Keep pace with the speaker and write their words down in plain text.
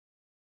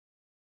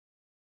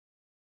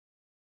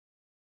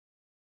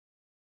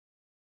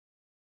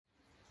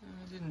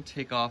didn't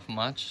take off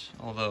much,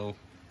 although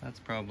that's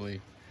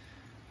probably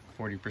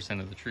 40%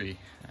 of the tree.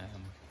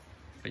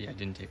 But yeah, it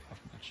didn't take off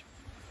much.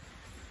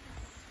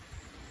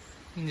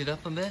 Cleaned it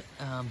up a bit,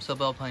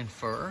 Alpine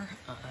Fir.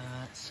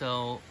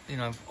 So, you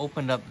know, I've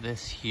opened up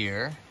this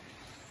here,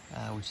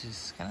 which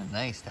is kind of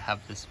nice to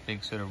have this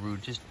big sort of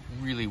root, just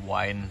really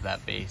widens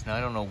that base. Now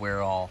I don't know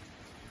where I'll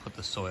put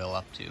the soil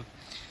up to.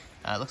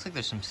 It looks like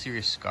there's some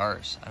serious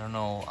scars. I don't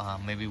know,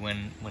 maybe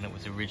when it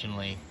was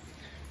originally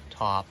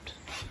topped,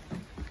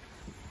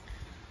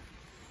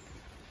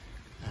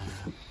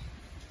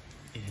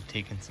 it had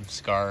taken some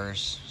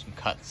scars, some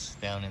cuts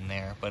down in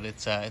there, but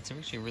it's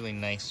actually a really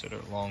nice sort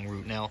of long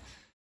root. Now,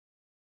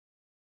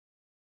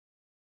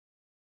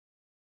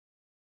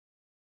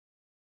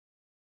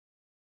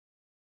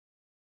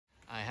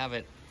 I have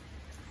it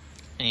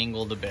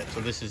angled a bit,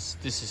 so this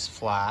is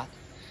flat,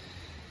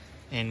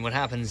 and what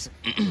happens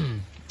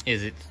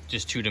is it's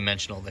just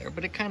two-dimensional there,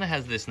 but it kind of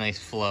has this nice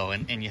flow,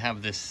 and you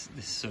have this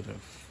sort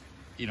of,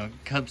 you know,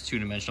 it comes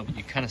two-dimensional, but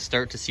you kind of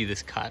start to see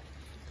this cut,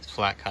 this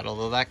flat cut,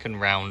 although that can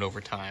round over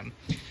time,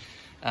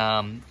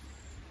 and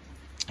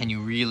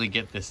you really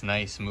get this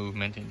nice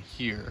movement in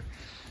here.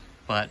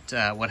 But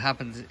what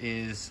happens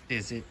is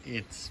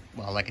it's,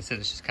 well, like I said,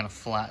 it's just kind of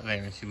flat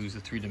there, so you lose the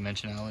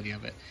three-dimensionality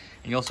of it.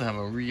 And you also have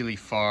a really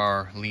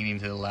far leaning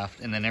to the left,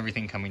 and then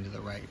everything coming to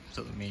the right.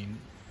 So the main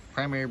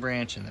primary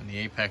branch, and then the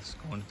apex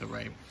going to the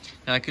right.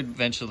 Now I could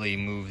eventually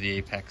move the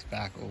apex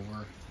back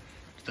over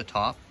to the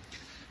top,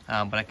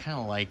 but I kind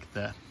of like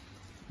the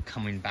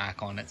coming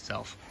back on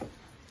itself.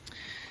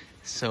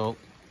 So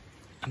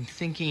I'm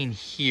thinking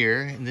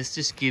here, and this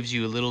just gives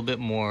you a little bit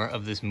more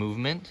of this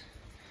movement.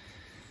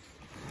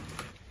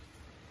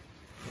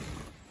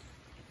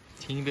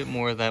 Teeny bit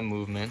more of that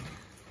movement,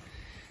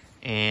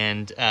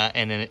 and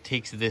then it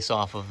takes this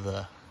off of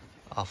the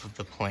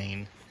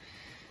plane.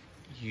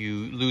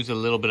 You lose a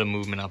little bit of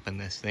movement up in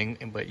this thing,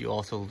 but you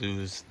also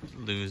lose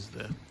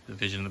the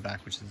vision in the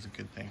back, which is a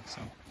good thing.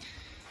 So,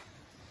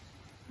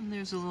 and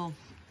there's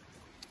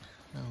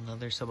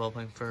another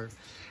subalpine fir,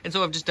 and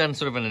so I've just done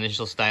sort of an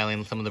initial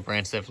styling. Some of the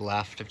branches I've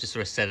left, I've just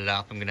sort of set it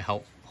up. I'm going to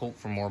hope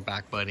for more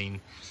back budding,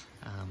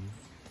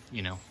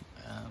 you know,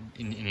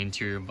 in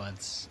interior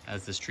buds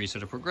as this tree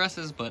sort of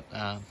progresses, but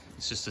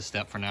it's just a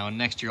step for now, and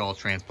next year I'll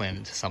transplant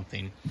it to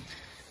something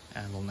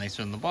a little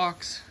nicer in the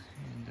box,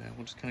 and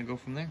we'll just kind of go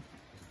from there.